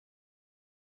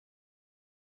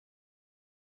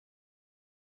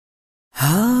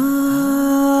زمیں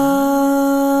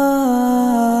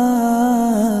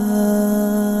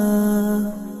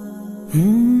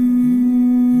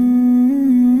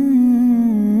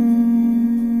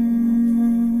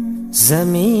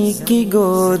کی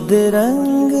گود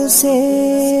رنگ سے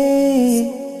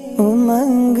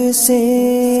امنگ سے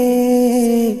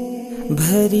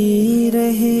بھری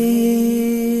رہے،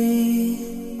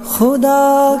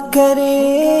 خدا کرے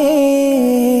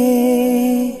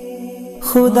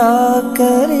خدا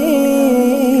کرے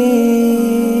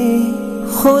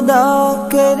خدا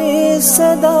کرے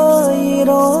سدائے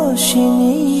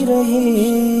روشنی رہے۔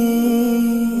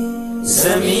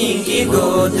 زمیں کی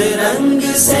گود رنگ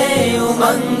سے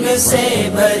امنگ سے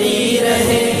بھری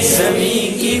رہے،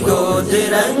 زمیں کی گود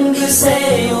رنگ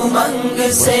سے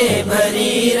امنگ سے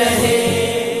بھری رہے،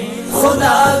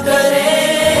 خدا کرے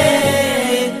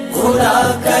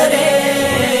خدا کرے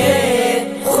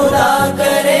خدا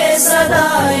کرے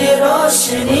سدائے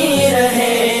روشنی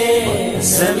رہے۔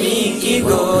 زمیں کی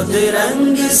گود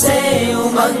رنگ سے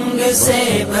امنگ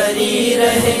سے بھری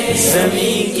رہے،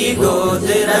 زمیں کی گود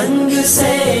رنگ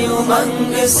سے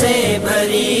امنگ سے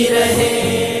بھری رہے،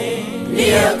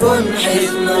 لِيَكُنْ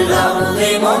حِضْنُ الْأَرْضِ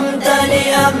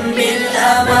مُمْتَلِئًا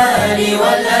بِالْأَمَالِ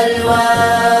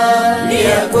وَالْأَلْوَانِ،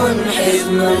 لِيَكُنْ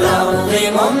حِضْنُ الْأَرْضِ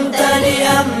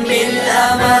مُمْتَلِئًا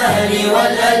بِالْأَمَالِ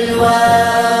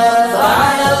وَالْأَلْوَانِ،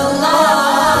 فَعَلَى اللَّهُ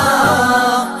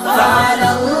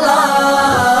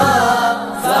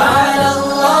فَعَلَى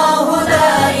اللَّهُ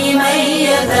دَائِمًا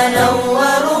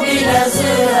يَتَنَوَّرُ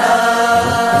بِالْأَزْهَارِ۔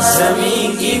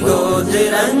 زمیں کی گود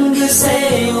رنگ سے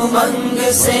امنگ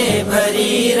سے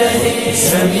بھری رہے،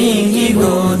 زمیں کی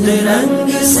گود رنگ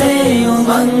سے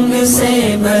امنگ سے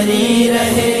بھری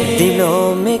رہے،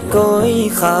 دلوں میں کوئی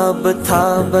خواب تھا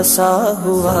بسا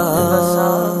ہوا،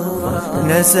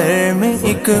 نظر میں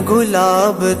ایک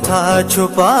گلاب تھا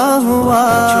چھپا ہوا،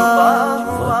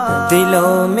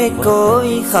 دلوں میں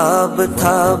کوئی خواب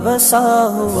تھا بسا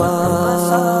ہوا،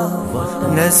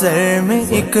 نظر میں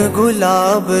ایک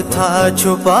گلاب تھا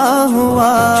چھپا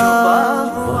ہوا۔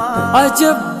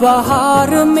 عجب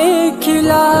بہار میں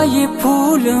کھلا یہ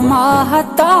پھول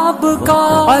ماہتاب کا،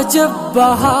 عجب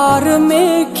بہار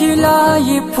میں کھلا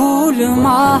یہ پھول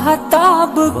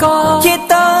ماہتاب کا، یہ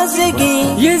تازگی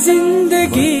یہ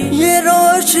زندگی یہ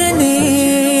روشنی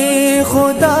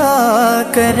خدا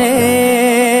کرے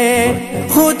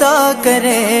خدا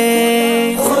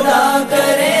کرے خدا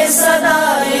کرے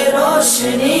سدائے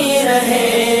روشنی رہے۔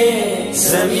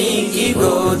 زمیں کی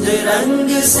گود رنگ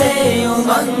سے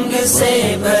امنگ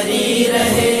سے بھری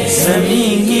رہے،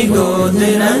 زمیں کی گود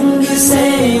رنگ سے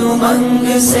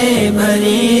امنگ سے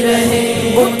بھری رہے،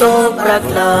 Untuk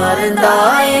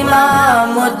praklardaima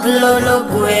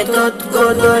mutlulukwe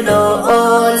tutkudulo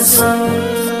olsun,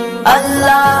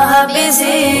 Allah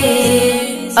bizi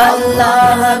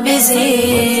Allah bizi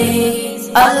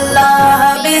Allah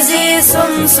bizi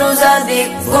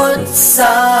sunsuzadik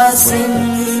kutsasin۔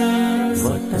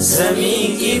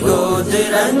 زمیں کی گود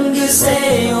رنگ سے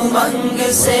امنگ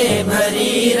سے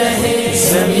بھری رہے،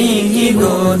 زمیں کی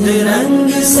گود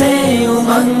رنگ سے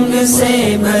امنگ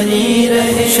سے بھری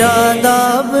رہے،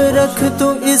 شاداب رکھ تو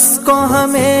اس کو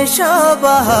ہمیشہ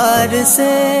بہار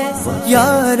سے،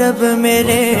 یا رب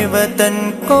میرے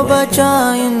وطن کو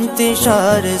بچا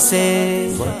انتشار سے،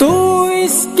 تو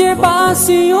اس کے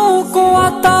باسیوں کو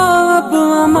عطا اب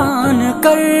امان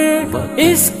کر،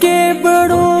 اس کے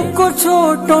بڑوں کو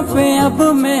چھوٹوں پہ اب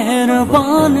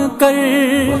مہربان کر،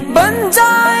 بن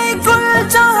جائے کل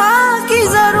جہاں کی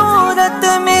ضرورت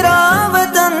میرا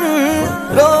وطن،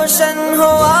 روشن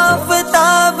ہو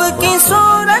آفتاب کی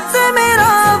صورت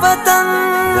میرا وطن،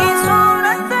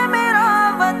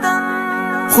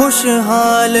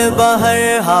 خوشحال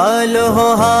بہر حال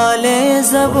ہو حال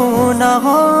زبوں نہ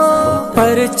ہو،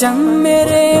 پرچم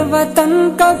میرے وطن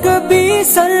کا کبھی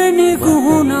سر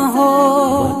نگوں نہ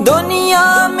ہو،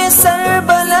 دنیا میں سر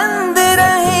بلند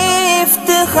رہے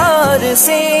افتخار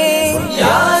سے،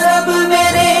 یا رب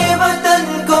میرے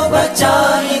وطن کو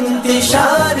بچا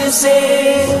انتشار سے،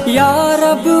 یا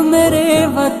رب میرے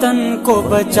وطن کو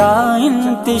بچا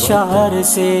انتشار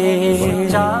سے۔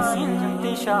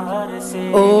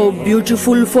 Oh,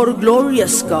 beautiful for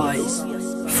glorious skies,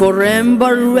 for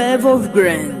amber wave of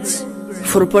grains,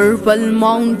 for purple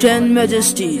mountain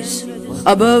majesties,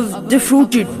 above the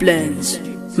fruited plains.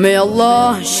 May Allah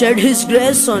shed His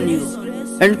grace on you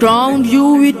and crown you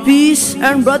with peace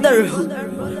and brotherhood,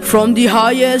 from the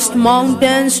highest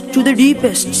mountains to the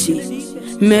deepest sea.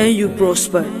 May you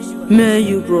prosper, may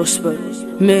you prosper,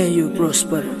 may you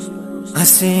prosper.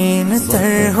 حسین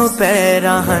تر ہو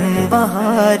پیراہن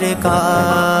بہار کا،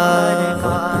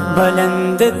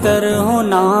 بلند تر ہو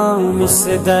نام اس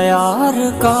دیار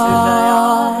کا،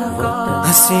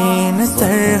 حسین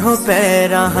تر ہو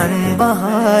پیراہن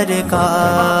بہار کا،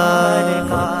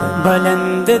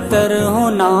 بلند تر ہو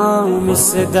نام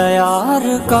اس دیار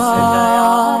کا۔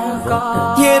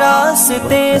 یہ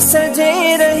راستے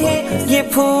سجے رہے، یہ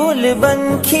پھول بن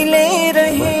کھلے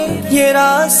رہے، یہ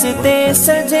راستے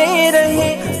سجے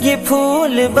رہے، یہ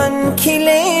پھول بن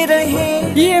کھلے رہے،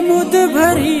 یہ مد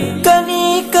بھری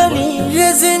کلی کلی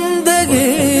یہ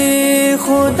زندگی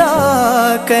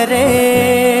خدا کرے،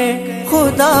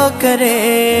 خدا کرے،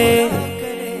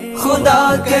 خدا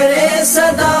کرے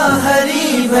صدا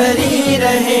ہری بھری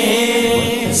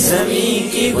رہے، زمین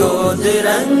کی گود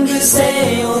رنگ سے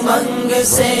امنگ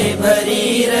سے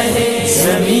بھری رہے،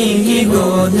 زمین کی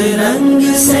گود رنگ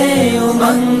سے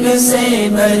امنگ سے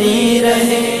بھری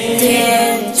رہے۔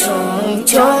 天穹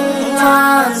穹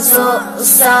满所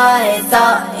晒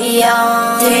太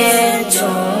阳，天穹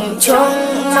穹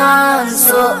满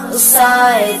所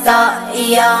晒太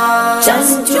阳，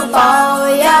珍珠保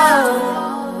佑，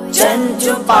珍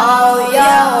珠保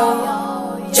佑，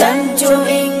珍珠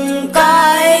应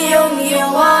该永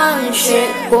远万世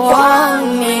光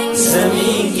明。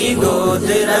 زمین کی گود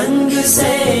رنگ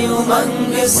سے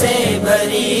امنگ سے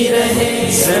بھری رہے،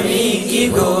 زمین کی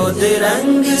گود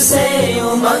رنگ سے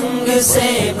امنگ سے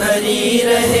بھری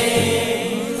رہے،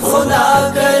 خدا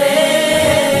کرے،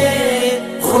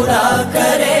 خدا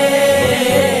کرے،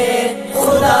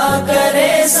 خدا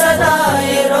کرے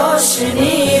سدائے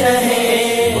روشنی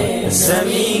رہے،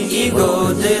 زمین کی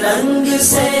گود رنگ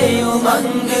سے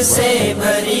امنگ سے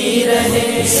بھری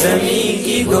رہے، زمین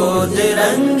کی گود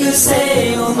رنگ سے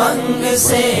امنگ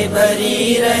سے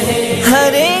بھری رہے۔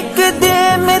 ہر ایک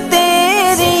دل میں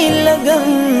تیری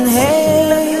لگن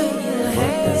ہے،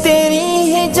 تیری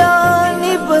ہی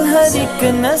جانب ہر ایک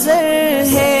نظر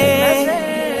ہے،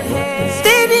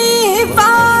 تیری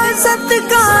حفاظت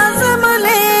کا عزم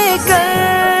لے کر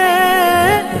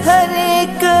ہر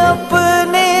ایک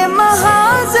اپنے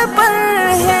محاذ پر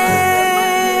ہے،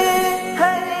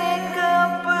 ہر ایک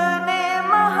اپنے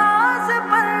محاذ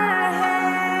پر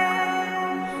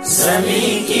ہے۔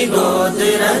 زمین کی گود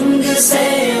رنگ سے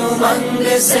امنگ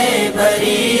سے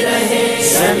بھری رہے،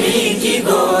 زمین کی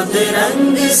گود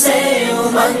رنگ سے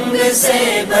امنگ سے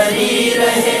بھری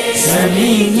رہے،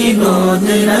 زمین کی گود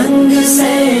رنگ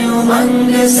سے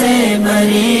امنگ سے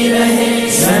بھری رہے،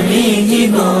 زمین کی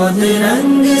گود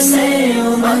رنگ سے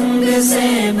امنگ سے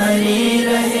بھری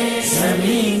رہے،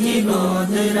 زمین کی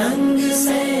گود رنگ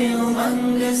سے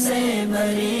امنگ سے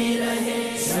بھری رہے۔